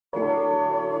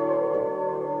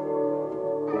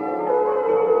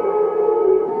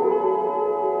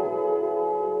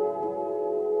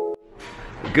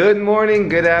Good morning,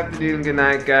 good afternoon, good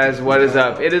night, guys. What is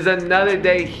up? It is another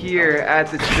day here at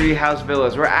the Treehouse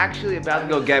Villas. We're actually about to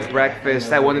go get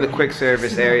breakfast at one of the quick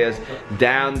service areas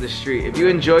down the street. If you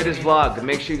enjoyed this vlog,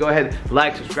 make sure you go ahead,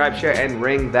 like, subscribe, share, and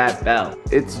ring that bell.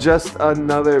 It's just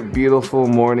another beautiful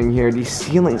morning here. These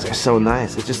ceilings are so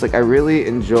nice. It's just like, I really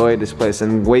enjoy this place,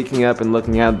 and waking up and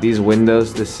looking out these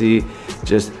windows to see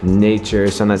just nature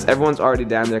is so nice. Everyone's already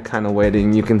down there kind of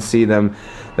waiting. You can see them.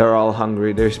 They're all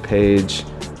hungry. There's Paige.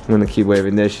 I'm gonna keep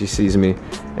waving there, she sees me.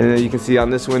 And then you can see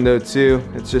on this window too,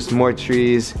 it's just more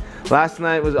trees. Last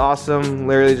night was awesome.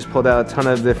 Literally just pulled out a ton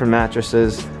of different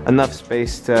mattresses. Enough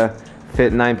space to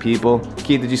fit 9 people.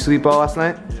 Keith, did you sleep well last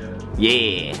night?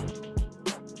 Yeah.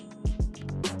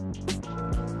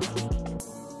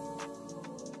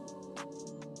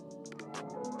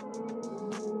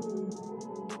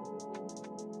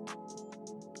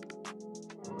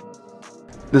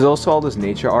 There's also all this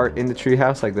nature art in the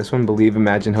treehouse, like this one, Believe,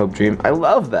 Imagine, Hope, Dream. I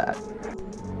love that.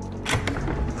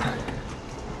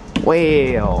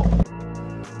 Whale.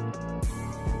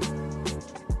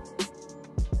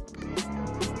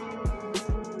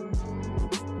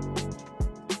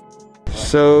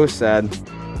 So sad.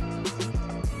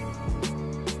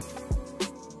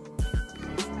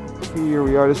 Here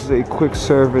we are. This is a quick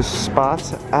service spot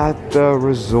at the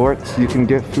resort. You can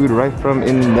get food right from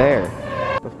in there.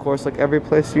 Of course, like every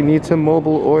place, you need to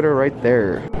mobile order right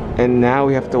there. And now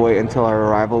we have to wait until our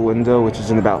arrival window, which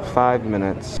is in about 5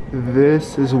 minutes.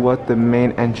 This is what the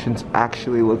main entrance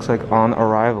actually looks like on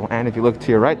arrival. And if you look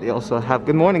to your right, they also have,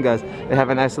 good morning guys, they have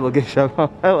a nice little gift shop.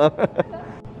 Oh, hello.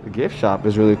 The gift shop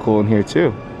is really cool in here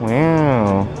too.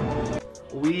 Wow.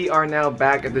 We are now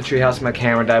back at the treehouse. My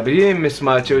camera died, but you didn't miss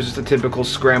much. It was just a typical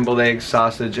scrambled egg,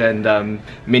 sausage, and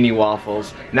mini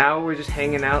waffles. Now we're just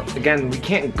hanging out. Again, we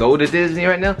can't go to Disney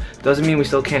right now. Doesn't mean we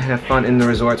still can't have fun in the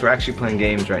resorts. We're actually playing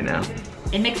games right now.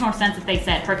 It makes more sense if they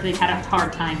said Hercules had a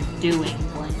hard time doing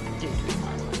one.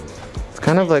 It's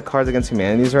kind of like Cards Against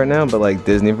Humanity's right now, but like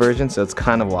Disney version, so it's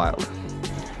kind of wild.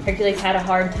 Hercules had a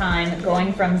hard time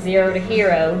going from 0 to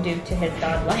hero due to his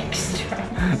godlike strength.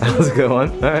 That was a good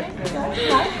one. All right.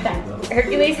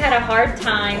 Hercules had a hard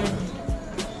time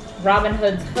Robin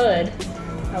Hood's hood.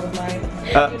 I was right.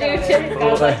 Due to his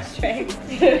godlike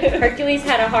strength. Hercules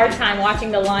had a hard time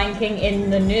watching The Lion King in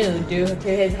the nude due to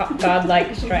his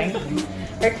godlike strength.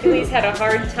 Hercules had a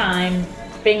hard time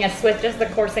being as swift as the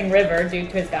coursing river due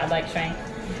to his godlike strength.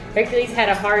 Hercules had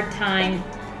a hard time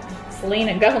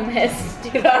Selena Gomez due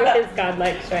to his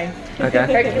godlike strength.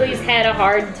 Okay. Hercules had a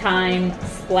hard time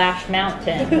Splash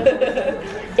Mountain.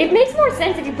 It makes more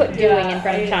sense if you put doing in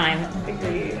front of time.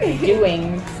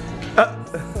 Doing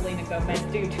Selena Gomez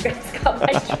due to his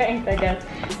godlike strength, I guess.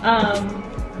 Gosh,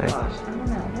 I don't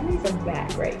know. That needs a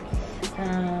back break.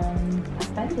 I'm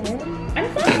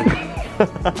sorry.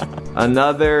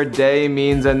 Another day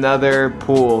means another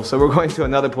pool. So we're going to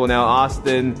another pool now.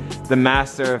 Austin, the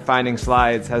master of finding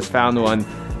slides, has found one.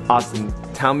 Austin,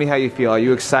 tell me how you feel. Are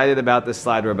you excited about this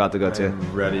slide we're about to go to?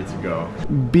 I'm ready to go.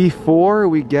 Before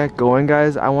we get going,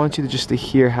 guys, I want you to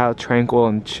hear how tranquil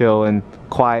and chill and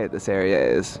quiet this area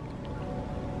is.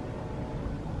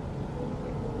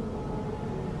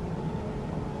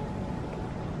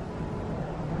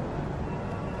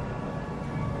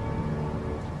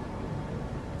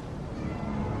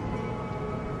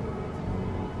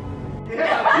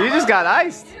 You just got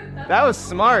iced. That was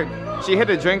smart. She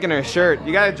hit a drink in her shirt.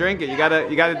 You gotta drink it. You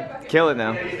gotta kill it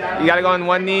now. You gotta go on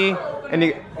one knee and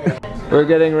you. We're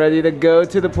getting ready to go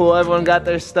to the pool. Everyone got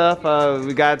their stuff.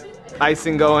 We got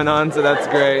icing going on, so that's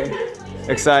great.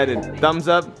 Excited. Thumbs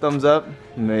up, thumbs up.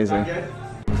 Amazing.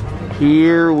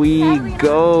 Here we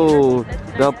go.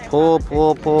 The pool.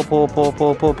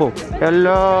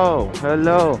 Hello,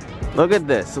 hello. Look at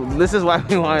this. This is why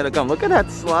we wanted to come. Look at that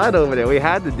slide over there. We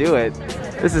had to do it.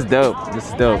 This is dope. This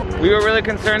is dope. We were really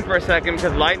concerned for a second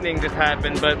because lightning just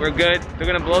happened, but we're good. They're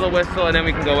gonna blow the whistle and then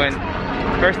we can go in.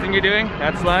 First thing you're doing,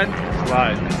 that slide?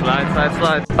 Slide.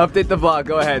 Slide. Update the vlog,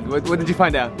 go ahead. What did you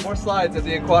find out? More slides at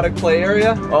the aquatic play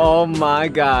area. Oh my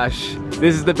gosh.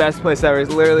 This is the best place ever.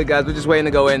 It's literally, guys, we're just waiting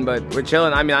to go in, but we're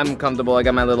chilling. I mean, I'm comfortable. I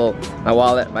got my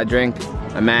wallet, my drink,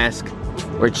 my mask.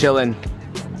 We're chilling.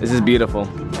 This is beautiful.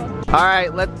 All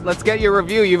right, let's get your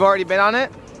review. You've already been on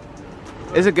it?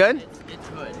 Is it good? It's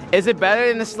good. Is it better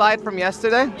than the slide from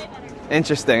yesterday?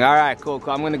 Interesting. All right, cool.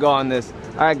 I'm gonna go on this.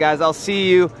 All right, guys, I'll see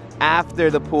you after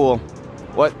the pool.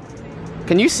 What?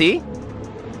 Can you see?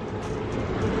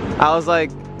 I was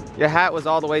like, your hat was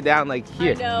all the way down like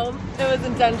here. I know, it was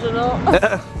intentional.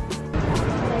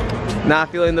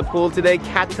 Not feeling the pool today,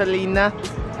 Catalina?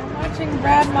 I'm watching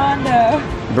Brad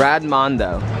Mondo. Brad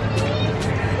Mondo.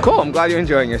 Cool, I'm glad you're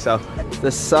enjoying yourself.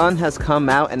 the sun has come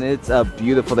out and it's a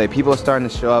beautiful day. People are starting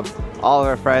to show up. All of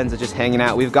our friends are just hanging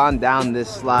out. We've gone down this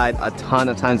slide a ton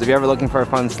of times. If you're ever looking for a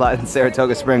fun slide in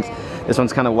Saratoga Springs, this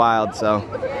one's kind of wild, so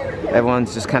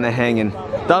everyone's just kind of hanging.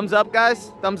 Thumbs up,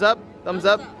 guys. Thumbs up. Thumbs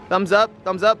up. Thumbs up.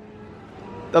 Thumbs up.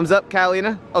 Thumbs up,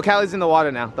 Catalina. Oh, Callie's in the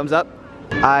water now. Thumbs up.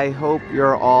 I hope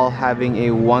you're all having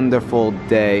a wonderful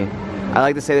day. I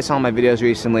like to say this on my videos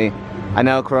recently. I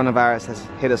know coronavirus has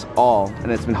hit us all,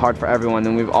 and it's been hard for everyone,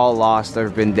 and we've all lost or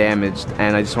been damaged.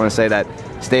 And I just want to say that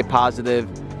stay positive,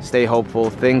 stay hopeful.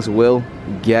 Things will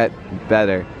get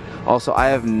better. Also, I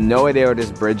have no idea where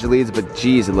this bridge leads, but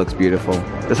geez, it looks beautiful.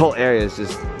 This whole area is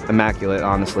just immaculate,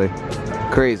 honestly.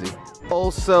 Crazy.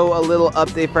 Also, a little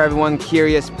update for everyone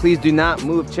curious. Please do not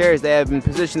move chairs. They have been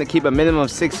positioned to keep a minimum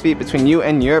of 6 feet between you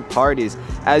and your parties.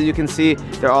 As you can see,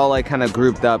 they're all like kind of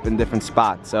grouped up in different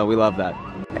spots, so we love that.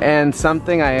 And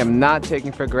something I am not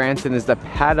taking for granted is the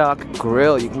Paddock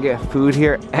Grill. You can get food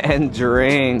here and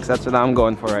drinks. That's what I'm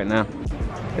going for right now.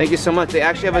 Thank you so much. They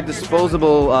actually have a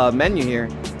disposable menu here.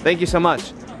 Thank you so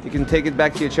much. You can take it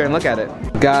back to your chair and look at it.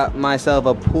 Got myself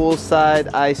a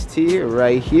poolside iced tea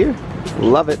right here.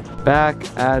 Love it. Back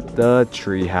at the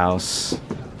treehouse.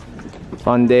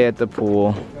 Fun day at the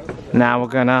pool. Now we're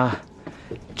gonna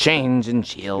change and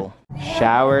chill.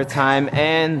 Shower time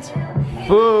and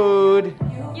food.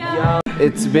 Yum.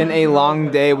 It's been a long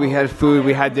day. We had food,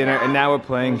 we had dinner, and now we're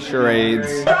playing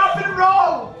charades. Drop and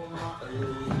roll!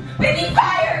 Baby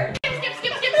fire! Skip, skip,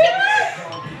 skip, skip!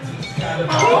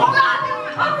 Oh God!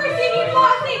 Upper singing,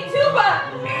 flossing, tuba!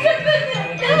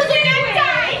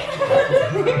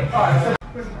 Die!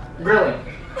 Grilling.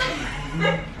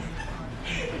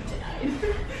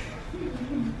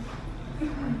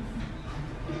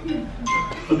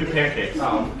 We'll do pancakes.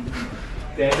 Oh.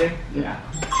 Dancing? Yeah.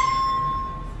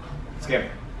 Skip.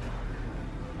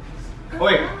 Oh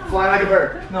wait, fly like a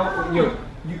bird. No, you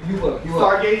look.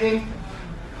 Stargazing.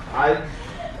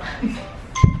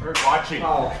 We're watching.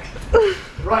 Oh.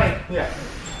 Running. Yeah.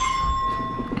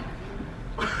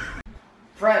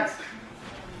 Friends.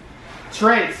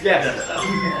 Trades. Yes.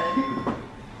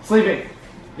 Sleeping.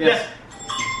 Yes.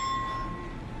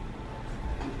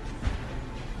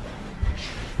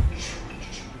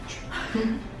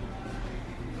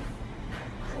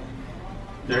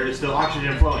 There is still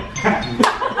oxygen flowing.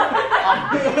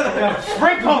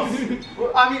 Sprinkles.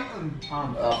 I mean,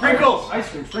 Sprinkles! ice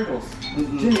cream sprinkles.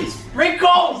 Jimmy's.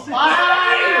 Sprinkles!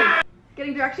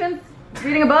 Getting directions?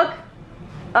 Reading a book?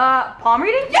 Palm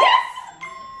reading? Yes!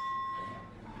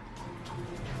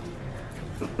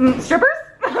 Strippers?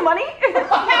 Money? Play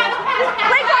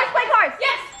cards!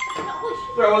 Yes!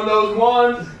 Throwing those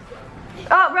ones.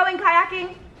 Rowing,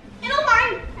 kayaking? It'll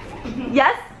mine!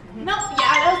 Yes? No,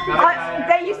 yeah, that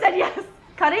Then you said yes.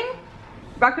 Cutting?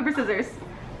 Rock, paper, scissors.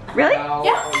 Really? was...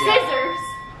 Yes, scissors!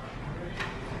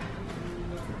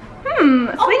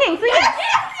 Swinging. Yes,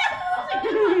 yes!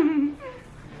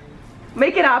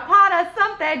 Making a pot of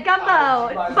something,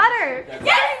 gumbo, butter.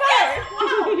 Yes, yes!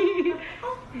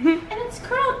 Wow. And it's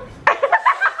curled.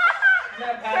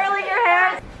 Curling your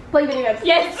hair. Playing video games.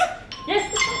 Yes! Yes!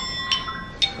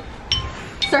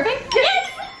 Surfing? Yes!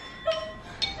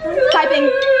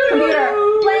 Typing. Computer.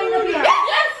 Playing the piano.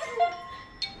 Yes!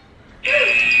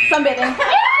 Sunbathing.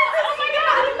 Oh my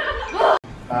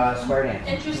god! Square dance.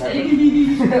 Interesting.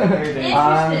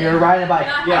 You're riding a bike.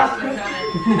 Yes.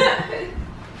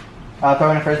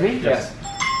 Throwing a frisbee? Yes.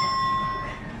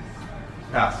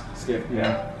 Pass. Skip.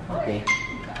 Yeah. Okay.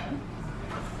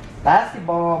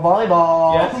 Basketball,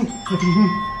 volleyball. Yes.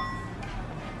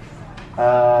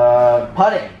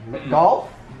 Putting. Golf.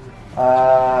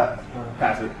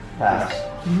 Pass it. Pass.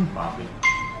 Mopping.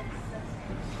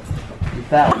 You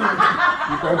fell.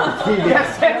 You broke the TV.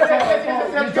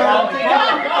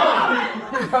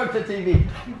 You broke the TV.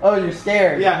 Oh, you're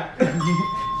scared. Yeah.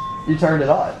 You turned it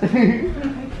on.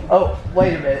 Oh,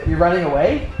 wait a minute. You're running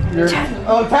away? You're...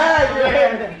 Oh, tag!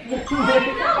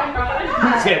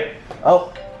 Skip.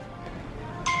 Oh.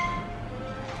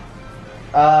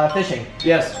 Fishing.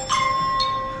 Yes.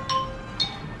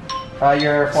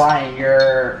 You're flying.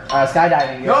 You're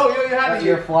skydiving. No, you have it.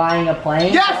 You're flying a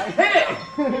plane. Yes, hit it.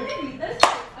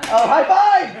 Oh, high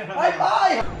five! High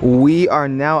five! We are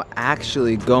now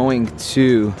actually going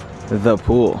to the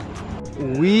pool.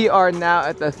 We are now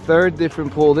at the third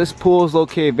different pool. This pool is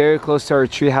located very close to our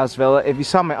treehouse villa. If you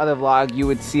saw my other vlog, you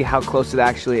would see how close it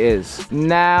actually is.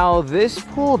 Now, this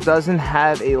pool doesn't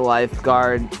have a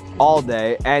lifeguard all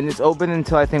day, and it's open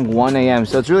until I think 1 a.m.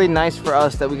 So it's really nice for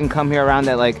us that we can come here around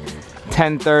at like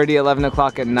 10:30, 11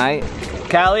 o'clock at night.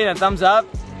 Catalina, thumbs up.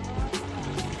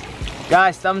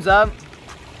 Guys, thumbs up.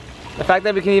 The fact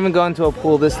that we can even go into a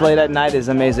pool this late at night is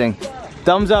amazing.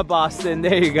 Thumbs up, Austin.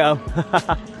 There you go.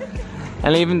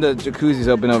 And even the jacuzzi's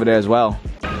open over there as well.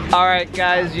 All right,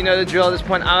 guys, you know the drill at this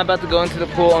point. I'm about to go into the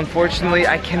pool. Unfortunately,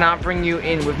 I cannot bring you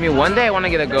in with me. One day I want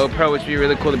to get a GoPro, which would be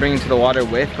really cool to bring into the water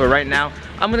with. But right now,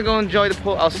 I'm gonna go enjoy the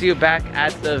pool. I'll see you back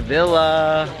at the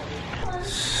villa.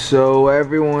 So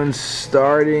everyone's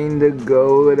starting to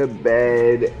go to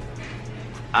bed.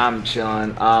 I'm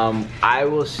chilling. I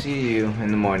will see you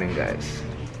in the morning, guys.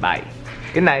 Bye.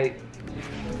 Good night.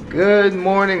 Good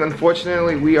morning.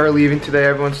 Unfortunately, we are leaving today.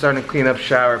 Everyone's starting to clean up,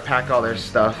 shower, pack all their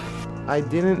stuff. I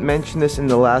didn't mention this in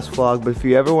the last vlog, but if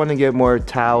you ever want to get more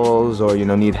towels or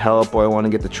need help or want to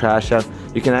get the trash out,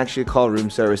 you can actually call room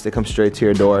service. They come straight to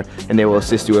your door and they will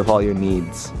assist you with all your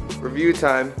needs. Review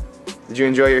time. Did you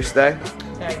enjoy your stay?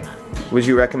 Very much. Would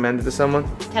you recommend it to someone?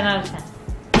 10 out of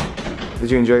 10.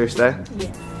 Did you enjoy your stay?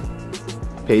 Yes.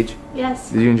 Paige?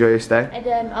 Yes. Did you enjoy your stay? I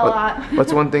did, a lot.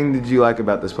 What's one thing did you like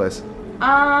about this place?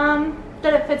 That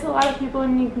it fits a lot of people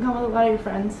and you can come with a lot of your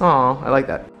friends. Oh, I like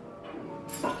that.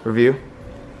 Review?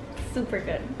 Super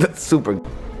good. That's super good.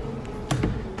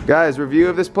 Guys, review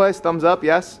of this place, thumbs up,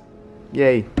 yes?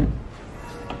 Yay.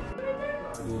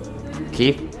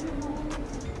 Keith?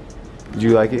 Did you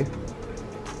like it?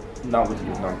 Not with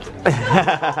you, no, I'm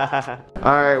kidding.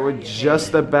 Alright, we're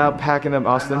just about packing up.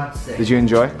 Austin, did you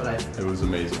enjoy? It was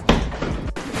amazing.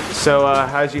 So,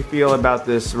 how did you feel about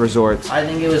this resort? I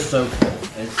think it was so cool.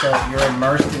 It's so, you're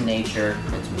immersed in nature.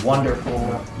 It's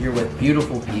wonderful. You're with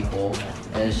beautiful people.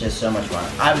 And it's just so much fun.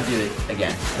 I would do it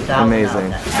again.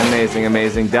 Amazing, amazing,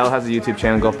 amazing. Dell has a YouTube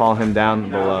channel. Go follow him down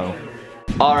below.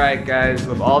 Alright guys,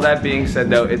 with all that being said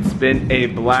though, it's been a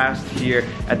blast here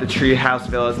at the Treehouse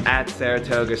Villas at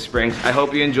Saratoga Springs. I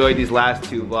hope you enjoyed these last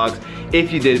two vlogs.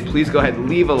 If you did, please go ahead and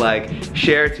leave a like,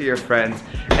 share it to your friends,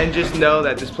 and just know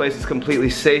that this place is completely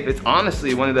safe. It's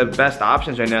honestly one of the best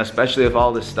options right now, especially with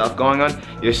all this stuff going on.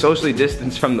 You're socially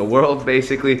distanced from the world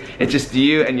basically. It's just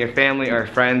you and your family or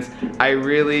friends. I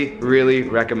really, really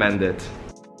recommend it.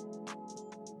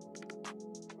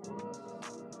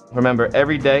 Remember,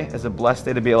 every day is a blessed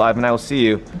day to be alive, and I will see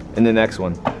you in the next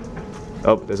one.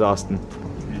 Oh, there's Austin.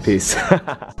 Peace.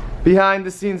 Behind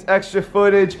the scenes extra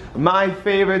footage. My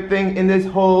favorite thing in this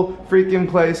whole freaking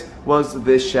place was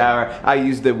this shower. I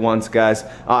used it once, guys.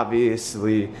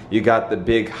 Obviously, you got the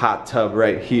big hot tub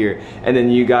right here, and then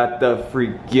you got the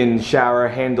freaking shower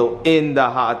handle in the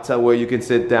hot tub where you can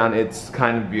sit down. It's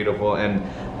kind of beautiful, and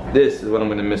this is what I'm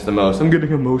gonna miss the most. I'm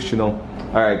getting emotional.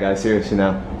 Alright guys, seriously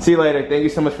now. See you later. Thank you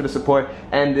so much for the support.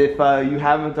 And if you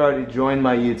haven't already joined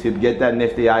my YouTube, get that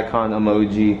nifty icon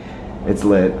emoji. It's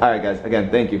lit. Alright guys, again,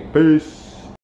 thank you. Peace.